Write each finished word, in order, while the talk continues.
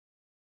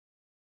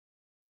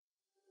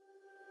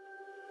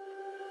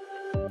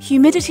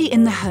Humidity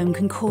in the home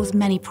can cause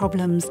many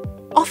problems.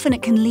 Often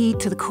it can lead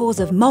to the cause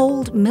of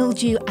mould,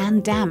 mildew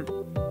and damp,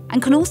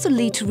 and can also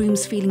lead to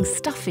rooms feeling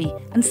stuffy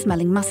and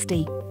smelling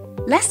musty.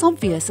 Less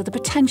obvious are the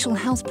potential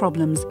health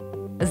problems,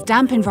 as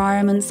damp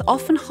environments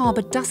often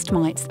harbour dust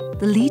mites,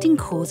 the leading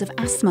cause of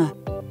asthma.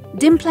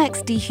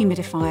 Dimplex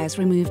dehumidifiers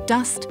remove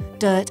dust,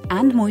 dirt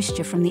and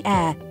moisture from the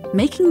air,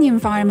 making the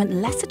environment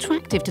less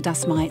attractive to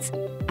dust mites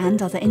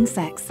and other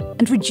insects,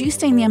 and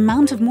reducing the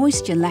amount of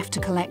moisture left to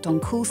collect on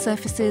cool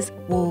surfaces,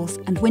 walls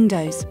and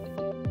windows.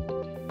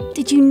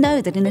 Did you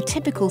know that in a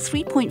typical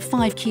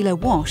 3.5 kilo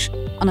wash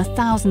on a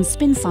 1,000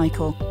 spin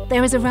cycle,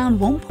 there is around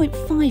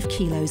 1.5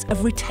 kilos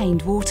of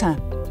retained water?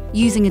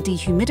 Using a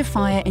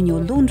dehumidifier in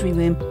your laundry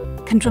room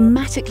can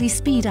dramatically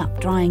speed up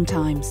drying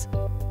times.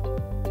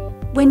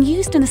 When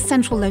used in a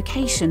central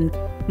location,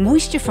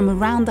 moisture from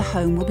around the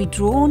home will be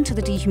drawn to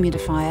the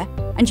dehumidifier,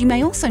 and you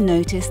may also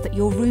notice that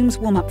your rooms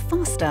warm up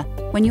faster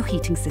when your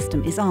heating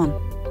system is on.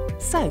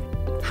 So,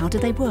 how do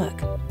they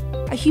work?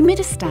 A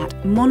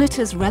humidistat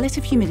monitors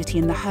relative humidity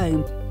in the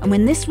home, and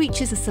when this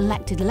reaches a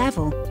selected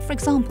level, for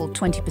example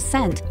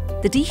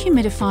 20%, the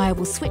dehumidifier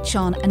will switch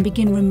on and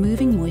begin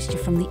removing moisture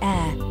from the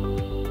air.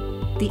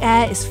 The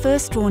air is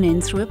first drawn in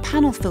through a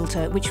panel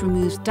filter which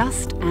removes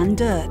dust and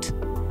dirt.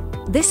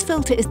 This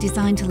filter is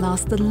designed to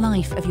last the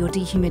life of your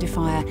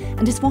dehumidifier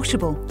and is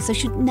washable, so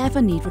should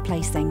never need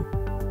replacing.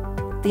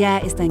 The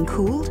air is then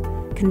cooled,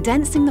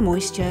 condensing the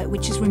moisture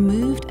which is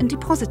removed and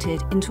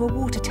deposited into a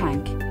water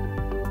tank.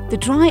 The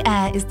dry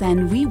air is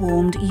then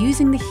rewarmed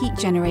using the heat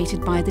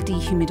generated by the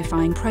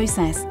dehumidifying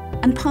process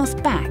and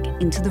passed back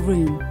into the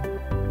room.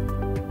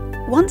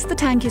 Once the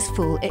tank is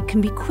full, it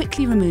can be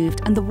quickly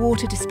removed and the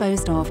water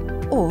disposed of,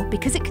 or,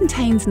 because it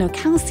contains no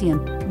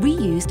calcium,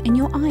 reused in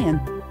your iron.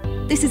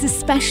 This is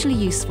especially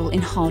useful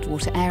in hard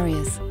water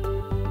areas.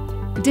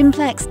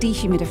 Dimplex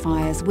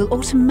dehumidifiers will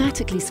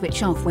automatically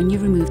switch off when you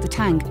remove the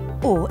tank,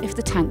 or if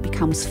the tank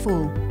becomes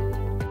full.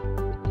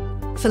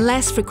 For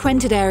less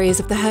frequented areas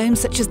of the home,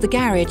 such as the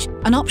garage,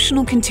 an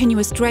optional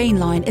continuous drain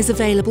line is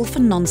available for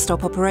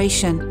non-stop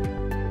operation.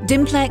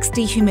 Dimplex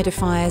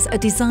dehumidifiers are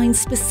designed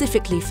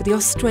specifically for the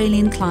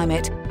Australian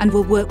climate and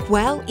will work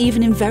well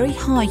even in very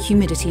high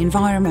humidity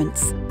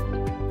environments.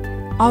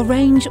 Our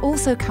range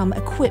also come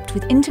equipped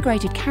with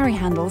integrated carry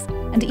handles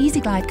and easy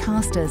glide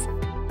casters,